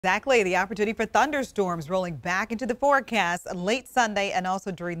Exactly. The opportunity for thunderstorms rolling back into the forecast late Sunday and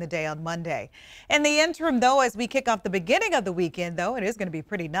also during the day on Monday. In the interim, though, as we kick off the beginning of the weekend, though, it is going to be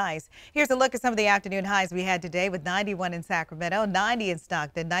pretty nice. Here's a look at some of the afternoon highs we had today with 91 in Sacramento, 90 in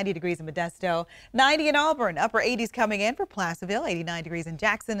Stockton, 90 degrees in Modesto, 90 in Auburn, upper 80s coming in for Placerville, 89 degrees in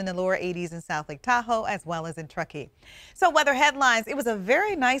Jackson, and the lower 80s in South Lake Tahoe, as well as in Truckee. So weather headlines, it was a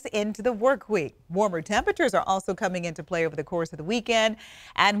very nice end to the work week. Warmer temperatures are also coming into play over the course of the weekend,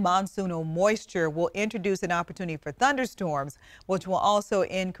 and monsoonal moisture will introduce an opportunity for thunderstorms, which will also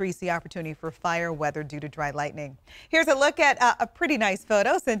increase the opportunity for fire weather due to dry lightning. Here's a look at a pretty nice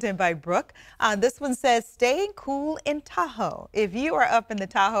photo sent in by Brooke. This one says, staying cool in Tahoe. If you are up in the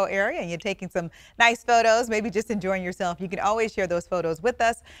Tahoe area and you're taking some nice photos, maybe just enjoying yourself, you can always share those photos with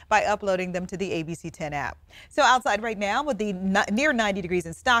us by uploading them to the ABC 10 app. So outside right now with the near 90 degrees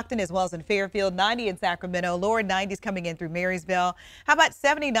in Stockton as well as in Fairfield, 90 in Sacramento, lower 90s coming in through Marysville. How about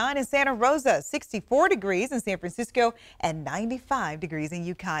 79 in Santa Rosa, 64 degrees in San Francisco, and 95 degrees in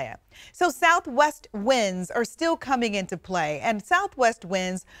Ukiah. So southwest winds are still coming into play, and southwest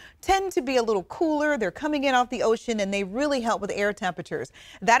winds tend to be a little cooler. They're coming in off the ocean, and they really help with air temperatures.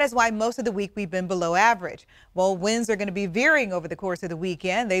 That is why most of the week we've been below average. Well, winds are going to be veering over the course of the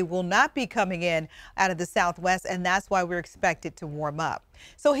weekend. They will not be coming in out of the southwest, and that's why we're expected to warm up.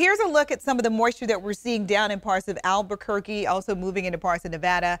 So here's a look at some of the moisture that we're seeing down in parts of Albuquerque, also moving into parts of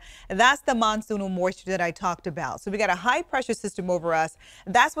Nevada. That's the monsoonal moisture that I talked about. So we got a high pressure system over us.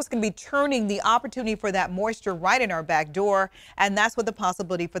 That's what's going to be turning the opportunity for that moisture right in our back door. And that's what the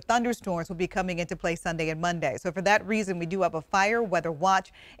possibility for thunderstorms will be coming into play Sunday and Monday. So for that reason, we do have a fire weather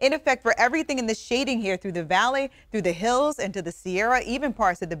watch in effect for everything in the shading here through the valley, through the hills, into the Sierra, even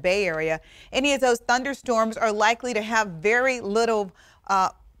parts of the Bay Area. Any of those thunderstorms are likely to have very little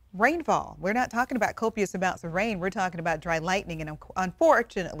rainfall. We're not talking about copious amounts of rain. We're talking about dry lightning. And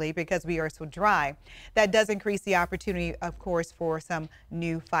unfortunately, because we are so dry, that does increase the opportunity, of course, for some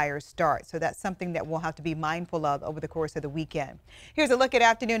new fire starts. So that's something that we'll have to be mindful of over the course of the weekend. Here's a look at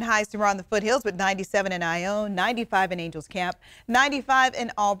afternoon highs tomorrow on the foothills with 97 in Ione, 95 in Angels Camp, 95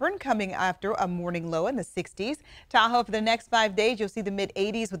 in Auburn coming after a morning low in the 60s. Tahoe for the next 5 days, you'll see the mid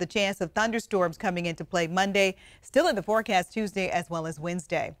 80s with a chance of thunderstorms coming into play Monday, still in the forecast Tuesday as well as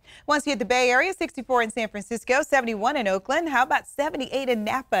Wednesday. Once you hit the Bay Area, 64 in San Francisco, 71 in Oakland. How about 78 in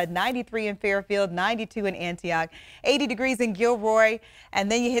Napa, 93 in Fairfield, 92 in Antioch, 80 degrees in Gilroy.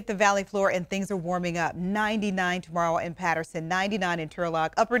 And then you hit the valley floor and things are warming up. 99 tomorrow in Patterson, 99 in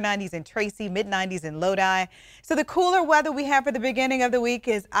Turlock, upper 90s in Tracy, mid 90s in Lodi. So the cooler weather we have for the beginning of the week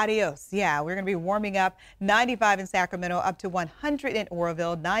is adios. Yeah, we're going to be warming up. 95 in Sacramento, up to 100 in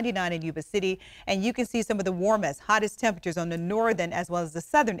Oroville, 99 in Yuba City. And you can see some of the warmest, hottest temperatures on the northern as well as the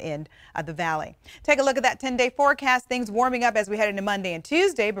southern end of the valley. Take a look at that 10-day forecast. Things warming up as we head into Monday and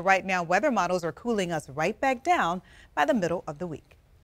Tuesday, but right now weather models are cooling us right back down by the middle of the week.